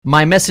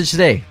My message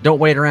today, don't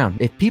wait around.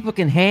 If people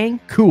can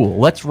hang, cool,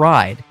 let's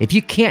ride. If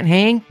you can't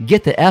hang,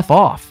 get the F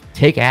off.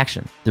 Take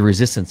action. The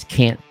resistance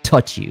can't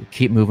touch you.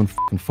 Keep moving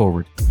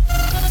forward.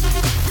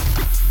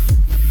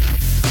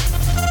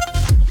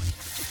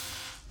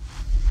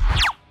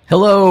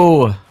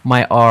 Hello,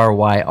 my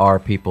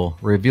RYR people.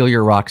 Reveal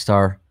Your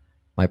Rockstar,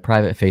 my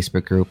private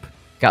Facebook group.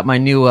 Got my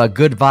new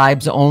good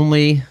vibes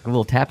only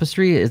little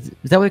tapestry. Is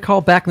that what they call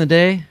it back in the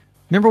day?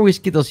 Remember we used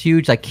to get those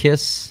huge like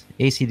Kiss,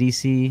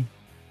 AC/DC?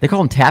 They call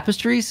them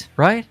tapestries,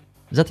 right?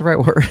 Is that the right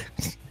word?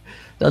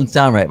 Doesn't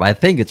sound right, but I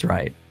think it's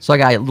right. So I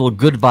got a little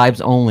good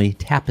vibes only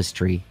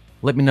tapestry.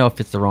 Let me know if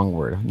it's the wrong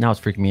word. Now it's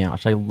freaking me out.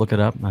 Should I look it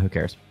up? Who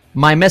cares?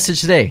 My message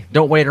today,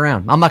 don't wait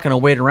around. I'm not going to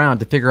wait around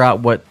to figure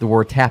out what the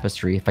word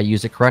tapestry, if I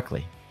use it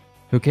correctly.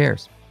 Who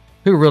cares?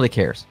 Who really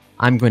cares?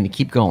 I'm going to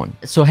keep going.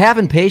 So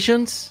having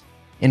patience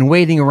and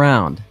waiting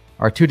around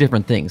are two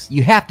different things.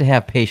 You have to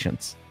have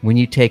patience when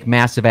you take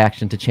massive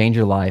action to change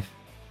your life,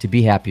 to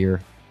be happier,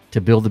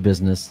 to build a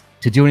business,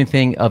 to do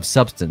anything of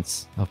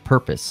substance, of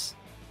purpose.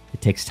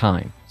 It takes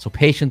time. So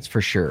patience for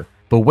sure.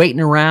 But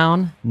waiting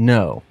around,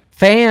 no.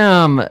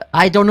 Fam,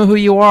 I don't know who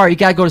you are. You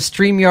got to go to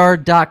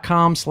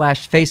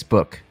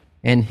StreamYard.com/Facebook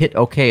and hit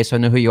OK so I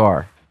know who you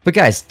are. But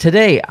guys,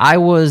 today I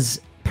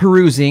was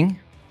perusing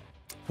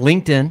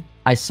LinkedIn.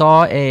 I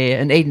saw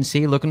an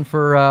agency looking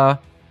for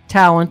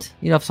talent,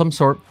 of some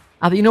sort.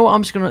 I thought, you know what,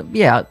 I'm just going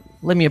to,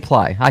 let me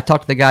apply. I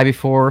talked to the guy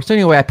before. So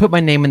anyway, I put my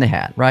name in the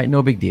hat, right?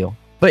 No big deal.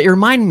 But it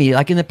reminded me,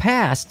 like in the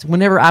past,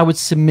 whenever I would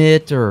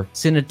submit or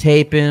send a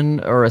tape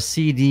in or a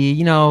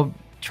CD,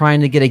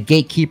 trying to get a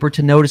gatekeeper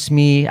to notice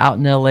me out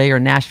in LA or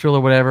Nashville or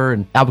whatever,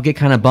 and I would get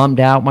kind of bummed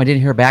out when I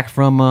didn't hear back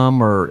from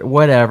them or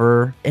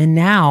whatever. And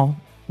now,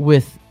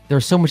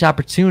 there's so much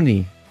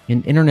opportunity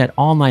in internet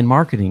online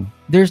marketing,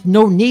 there's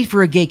no need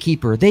for a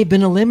gatekeeper. They've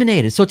been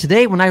eliminated. So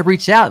today, when I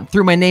reached out and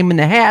threw my name in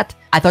the hat,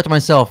 I thought to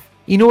myself,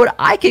 you know what?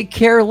 I could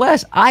care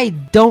less. I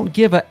don't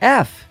give a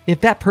F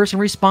if that person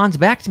responds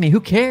back to me. Who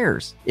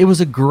cares? It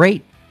was a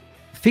great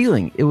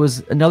feeling. It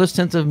was another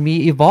sense of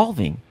me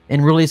evolving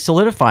and really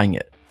solidifying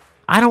it.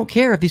 I don't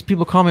care if these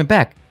people call me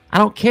back. I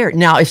don't care.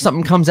 Now, if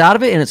something comes out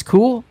of it and it's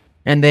cool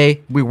and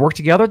we work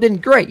together, then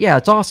great. Yeah,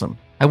 it's awesome.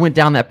 I went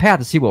down that path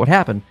to see what would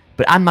happen,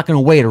 but I'm not going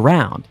to wait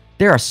around.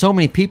 There are so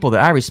many people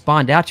that I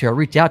respond out to, I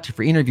reach out to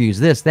for interviews,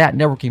 this, that,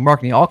 networking,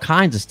 marketing, all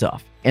kinds of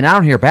stuff. And I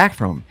don't hear back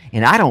from them,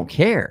 and I don't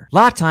care. A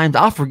lot of times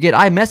I'll forget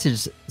I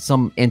messaged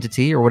some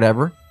entity or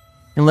whatever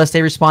unless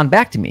they respond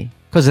back to me.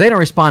 Because if they don't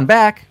respond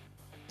back,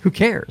 who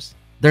cares?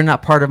 They're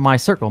not part of my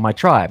circle, my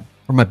tribe,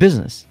 or my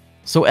business.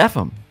 So F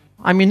them.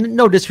 I mean,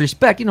 no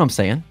disrespect, you know what I'm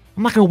saying?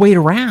 I'm not going to wait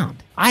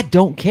around. I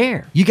don't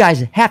care. You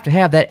guys have to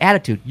have that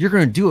attitude. You're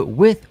going to do it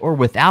with or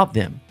without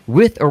them.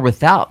 With or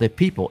without the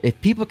people. If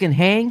people can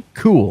hang,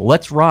 cool,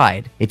 let's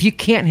ride. If you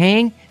can't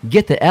hang,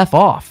 get the F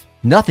off.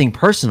 Nothing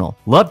personal.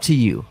 Love to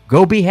you.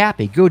 Go be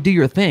happy. Go do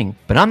your thing.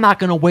 But I'm not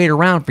going to wait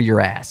around for your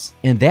ass.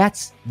 And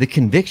that's the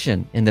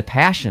conviction and the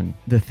passion,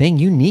 the thing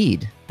you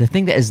need, the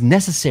thing that is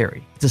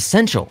necessary. It's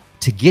essential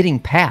to getting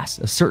past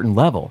a certain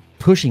level,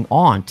 pushing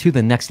on to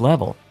the next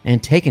level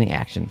and taking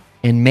action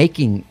and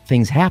making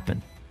things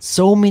happen.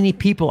 So many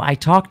people I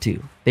talk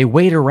to, they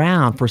wait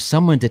around for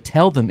someone to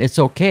tell them it's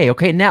okay.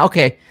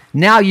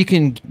 Now you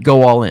can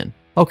go all in.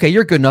 Okay,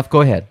 you're good enough. Go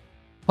ahead.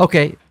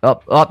 Okay,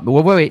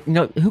 wait.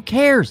 No, who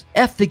cares?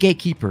 F the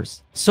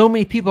gatekeepers. So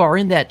many people are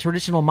in that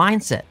traditional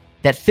mindset,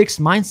 that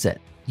fixed mindset.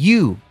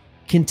 You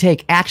can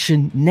take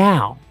action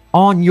now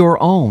on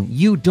your own.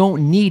 You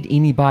don't need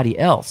anybody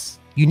else.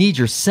 You need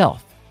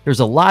yourself.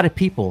 There's a lot of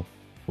people,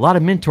 a lot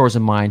of mentors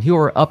of mine who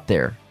are up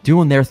there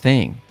doing their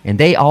thing. And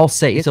they all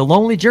say it's a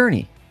lonely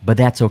journey, but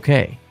that's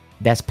okay.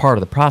 That's part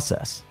of the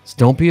process. So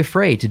don't be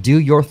afraid to do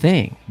your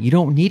thing. You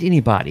don't need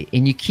anybody.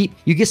 And you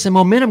get some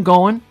momentum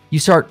going. You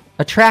start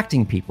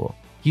attracting people.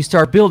 You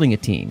start building a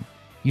team.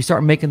 You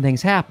start making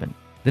things happen.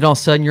 Then all of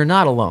a sudden you're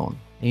not alone.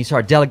 And you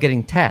start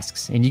delegating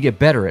tasks and you get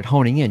better at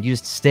honing in. You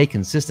just stay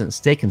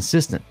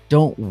consistent.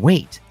 Don't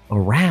wait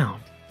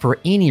around for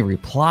any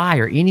reply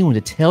or anyone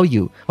to tell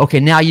you, okay,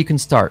 now you can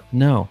start.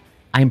 No,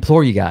 I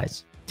implore you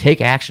guys,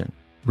 take action.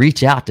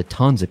 Reach out to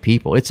tons of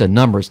people. It's a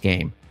numbers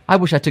game. I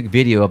wish I took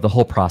video of the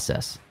whole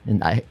process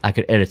and I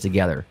could edit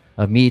together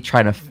of me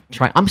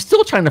I'm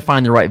still trying to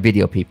find the right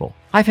video people.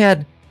 I've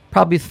had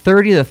probably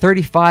 30 to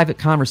 35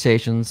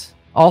 conversations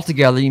all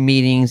together,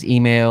 meetings,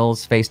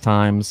 emails,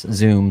 FaceTimes,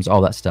 Zooms,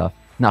 all that stuff.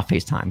 Not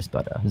FaceTimes,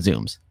 but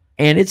Zooms.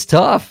 And it's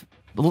tough.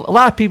 A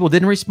lot of people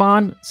didn't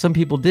respond. Some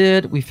people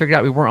did. We figured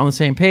out we weren't on the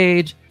same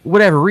page,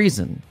 whatever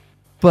reason.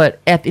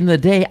 But at the end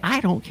of the day, I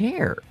don't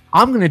care.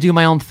 I'm going to do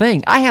my own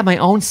thing. I have my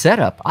own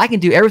setup. I can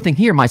do everything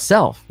here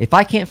myself. If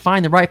I can't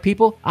find the right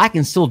people, I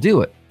can still do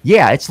it.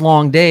 Yeah, it's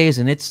long days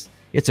and it's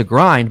a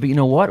grind, but you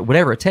know what?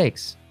 Whatever it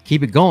takes,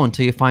 keep it going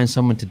until you find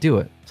someone to do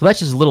it. So that's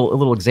just a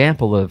little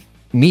example of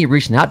me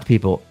reaching out to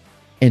people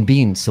and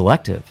being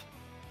selective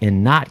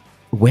and not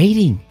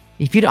waiting.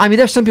 If you, I mean,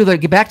 there's some people that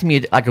get back to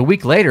me like a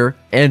week later,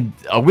 and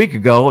a week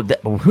ago,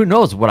 who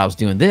knows what I was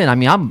doing then? I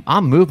mean,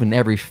 I'm moving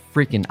every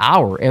freaking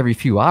hour, every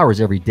few hours,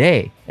 every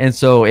day. And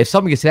so if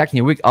someone gets back to me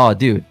a week, oh,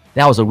 dude,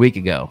 that was a week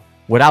ago.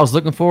 What I was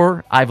looking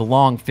for, I've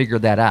long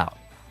figured that out.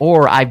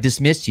 Or I've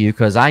dismissed you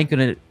because I ain't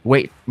gonna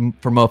wait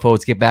for mofos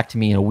to get back to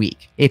me in a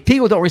week. If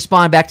people don't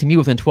respond back to me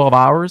within 12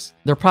 hours,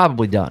 they're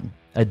probably done.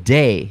 A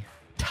day,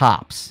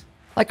 tops.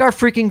 Like our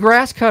freaking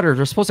grass cutters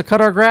are supposed to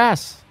cut our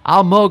grass.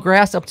 I'll mow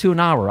grass up to an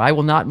hour. I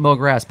will not mow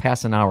grass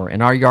past an hour.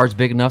 And our yard's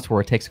big enough to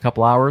where it takes a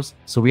couple hours.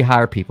 So we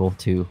hire people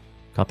to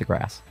cut the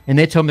grass. And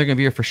they told me they're going to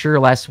be here for sure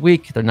last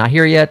week. They're not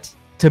here yet.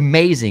 It's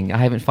amazing. I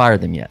haven't fired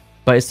them yet.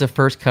 But it's the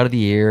first cut of the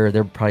year.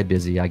 They're probably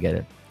busy. I get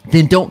it.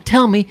 Then don't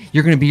tell me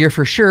you're going to be here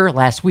for sure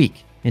last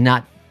week and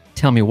not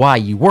tell me why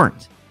you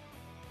weren't.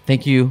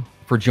 Thank you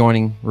for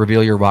joining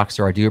Reveal Your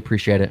Rockstar. I do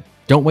appreciate it.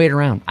 Don't wait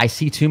around. I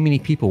see too many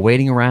people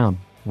waiting around,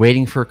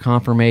 waiting for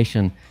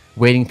confirmation,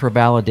 waiting for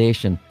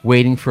validation,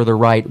 waiting for the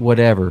right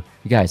whatever.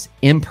 You guys,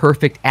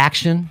 imperfect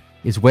action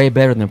is way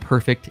better than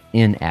perfect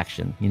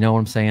inaction. You know what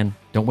I'm saying?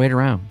 Don't wait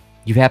around.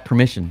 You have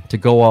permission to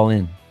go all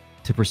in,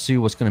 to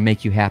pursue what's going to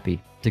make you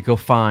happy, to go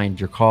find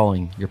your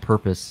calling, your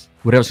purpose,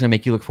 whatever's going to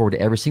make you look forward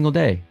to every single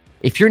day.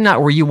 If you're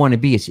not where you want to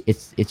be,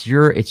 it's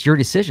your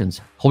decisions.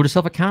 Hold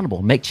yourself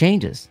accountable. Make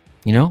changes.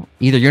 You know,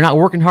 either you're not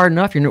working hard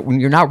enough,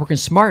 you're not working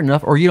smart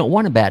enough, or you don't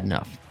want it bad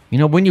enough. You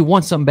know, when you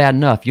want something bad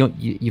enough,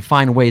 you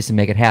find ways to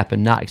make it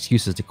happen, not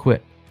excuses to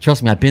quit.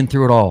 Trust me, I've been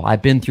through it all.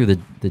 I've been through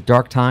the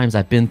dark times.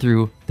 I've been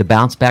through the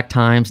bounce back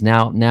times.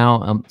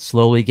 Now I'm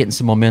slowly getting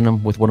some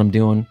momentum with what I'm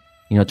doing.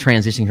 You know,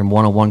 transitioning from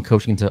one-on-one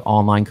coaching to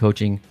online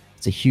coaching.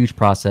 It's a huge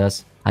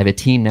process. I have a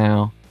team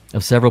now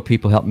of several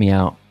people help me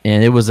out,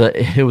 and it was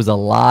a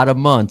lot of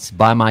months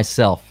by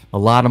myself. A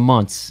lot of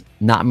months.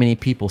 Not many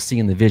people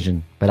seeing the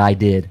vision, but I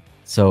did.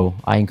 So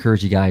I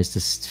encourage you guys to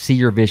see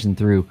your vision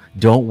through.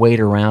 Don't wait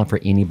around for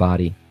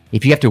anybody.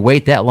 If you have to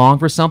wait that long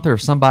for something or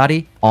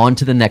somebody, on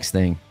to the next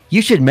thing.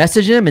 You should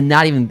message them and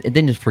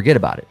then just forget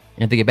about it.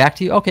 And if they get back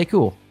to you, okay,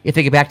 cool. If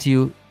they get back to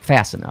you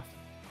fast enough.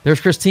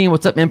 There's Christine.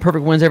 What's up, man?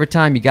 Perfect wins every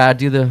time. You got to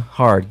do the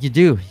hard. You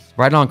do.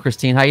 Right on,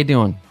 Christine. How you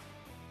doing?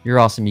 You're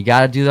awesome. You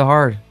got to do the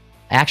hard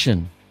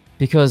action.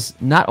 Because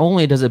not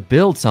only does it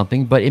build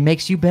something, but it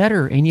makes you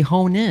better and you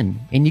hone in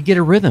and you get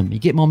a rhythm. You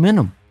get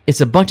momentum.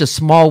 It's a bunch of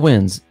small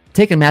wins.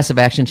 Taking massive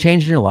action,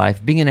 changing your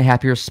life, being in a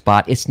happier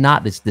spot. It's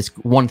not this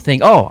one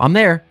thing. Oh, I'm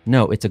there.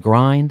 No, it's a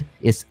grind.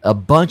 It's a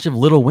bunch of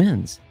little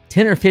wins.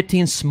 10 or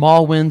 15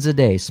 small wins a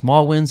day,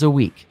 small wins a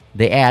week.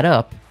 They add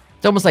up.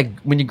 It's almost like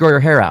when you grow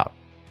your hair out.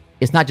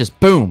 It's not just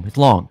boom, it's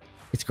long.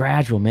 It's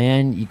gradual,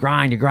 man. You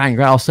grind.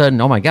 All of a sudden,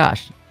 oh my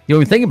gosh, you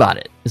don't even think about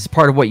it. This is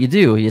part of what you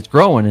do. It's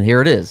growing, and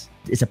here it is.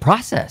 It's a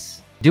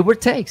process. Do what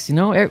it takes, you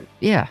know?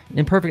 Yeah,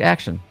 imperfect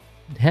action.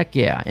 Heck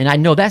yeah. And I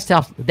know that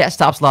stops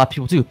a lot of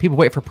people too. People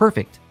wait for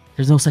perfect.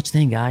 There's no such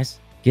thing, guys.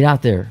 Get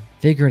out there,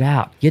 figure it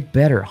out, get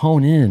better,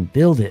 hone in,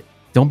 build it.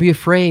 Don't be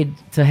afraid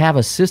to have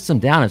a system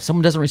down. If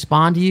someone doesn't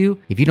respond to you,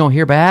 if you don't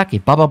hear back,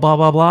 if blah, blah, blah,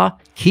 blah, blah,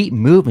 keep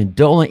moving.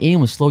 Don't let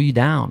anyone slow you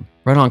down.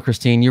 Right on,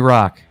 Christine, you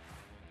rock.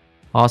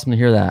 Awesome to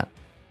hear that.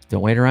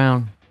 Don't wait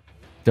around.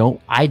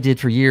 I did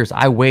for years.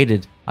 I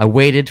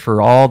waited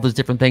for all those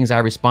different things I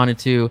responded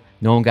to.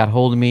 No one got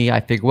hold of me.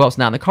 I figured, well, it's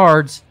not in the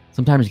cards.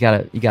 Sometimes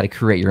you gotta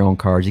create your own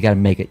cards. You gotta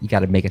make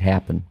it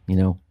happen, you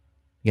know?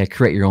 You gotta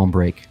create your own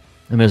break.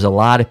 And there's a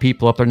lot of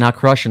people up there now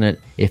crushing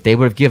it. If they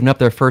would have given up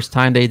their first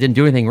time they didn't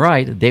do anything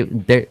right,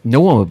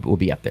 no one would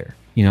be up there.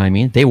 You know what I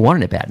mean? They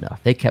wanted it bad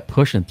enough. They kept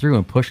pushing through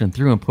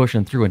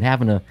and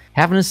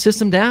having a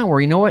system down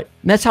where, you know what?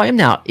 And that's how I am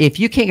now. If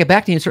you can't get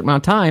back to me in a certain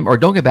amount of time or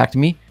don't get back to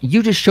me,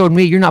 you just showed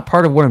me you're not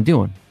part of what I'm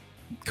doing.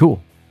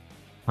 Cool.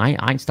 I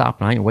ain't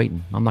stopping. I ain't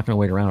waiting. I'm not going to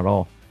wait around at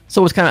all.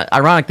 So it's kind of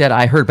ironic that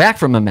I heard back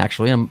from them,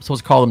 actually. I'm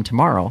supposed to call them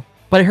tomorrow.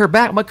 But I heard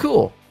back. I'm like,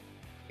 cool.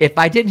 If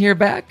I didn't hear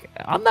back,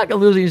 I'm not going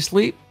to lose any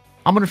sleep.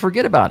 I'm going to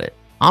forget about it.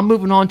 I'm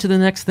moving on to the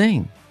next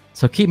thing.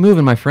 So keep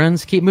moving, my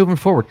friends. Keep moving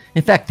forward.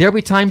 In fact, there'll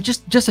be times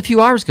just a few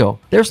hours ago,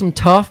 there's some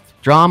tough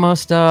drama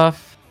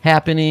stuff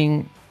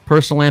happening,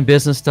 personal and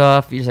business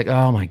stuff. You're just like,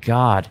 oh my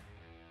God.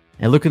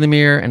 And I look in the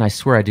mirror, and I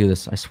swear I do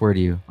this. I swear to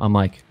you. I'm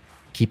like,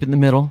 keep it in the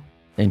middle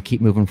and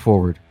keep moving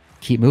forward.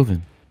 Keep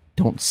moving.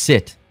 Don't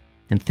sit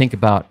and think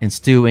about and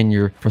stew in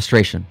your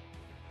frustration.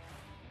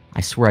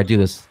 I swear I do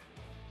this.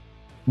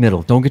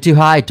 Middle. Don't get too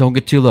high. Don't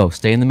get too low.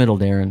 Stay in the middle,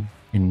 Darren.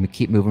 And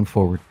keep moving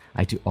forward.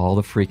 I do all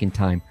the freaking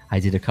time. I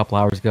did a couple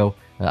hours ago.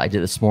 I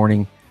did this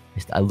morning.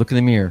 I look in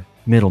the mirror.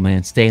 Middle,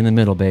 man. Stay in the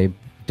middle, babe.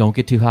 Don't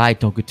get too high.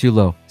 Don't get too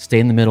low.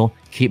 Stay in the middle.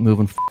 Keep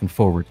moving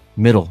forward.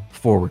 Middle,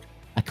 forward.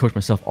 I coach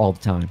myself all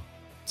the time.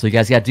 So you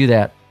guys got to do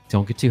that.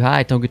 Don't get too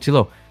high. Don't get too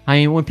low. I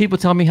mean, when people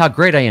tell me how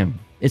great I am,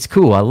 it's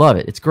cool. I love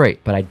it. It's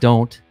great. But I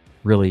don't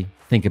really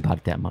think about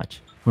it that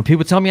much. When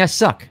people tell me I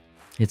suck,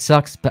 it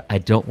sucks, but I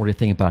don't really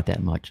think about it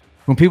that much.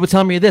 When people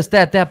tell me this,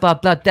 that, blah,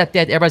 blah, that,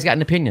 everybody's got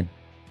an opinion.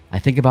 I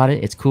think about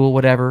it. It's cool,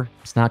 whatever.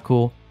 It's not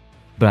cool,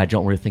 but I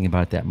don't really think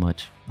about it that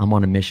much. I'm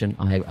on a mission.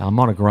 I'm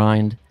on a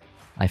grind.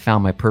 I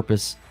found my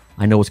purpose.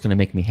 I know what's going to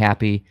make me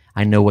happy.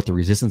 I know what the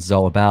resistance is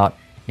all about,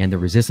 and the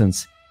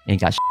resistance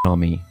ain't got shit on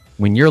me.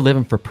 When you're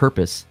living for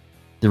purpose,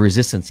 the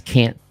resistance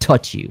can't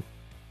touch you.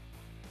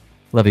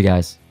 Love you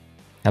guys.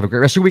 Have a great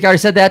rest of your week. I already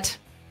said that.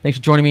 Thanks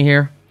for joining me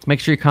here. Make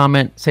sure you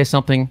comment, say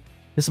something.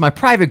 This is my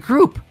private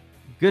group.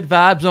 Good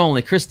vibes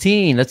only.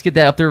 Christine, let's get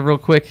that up there real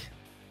quick.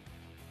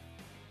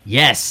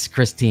 Yes,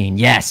 Christine,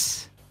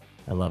 yes.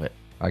 I love it.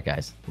 All right,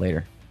 guys,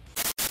 later.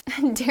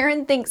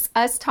 Darren thinks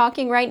us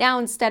talking right now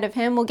instead of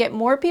him will get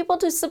more people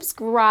to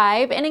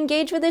subscribe and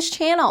engage with his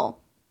channel.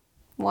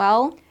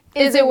 Well,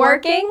 is it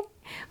working?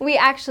 We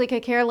actually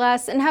could care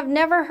less and have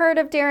never heard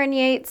of Darren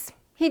Yates.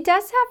 He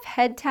does have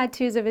head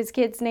tattoos of his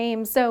kids'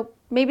 names, so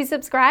maybe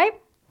subscribe?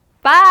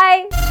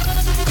 Bye!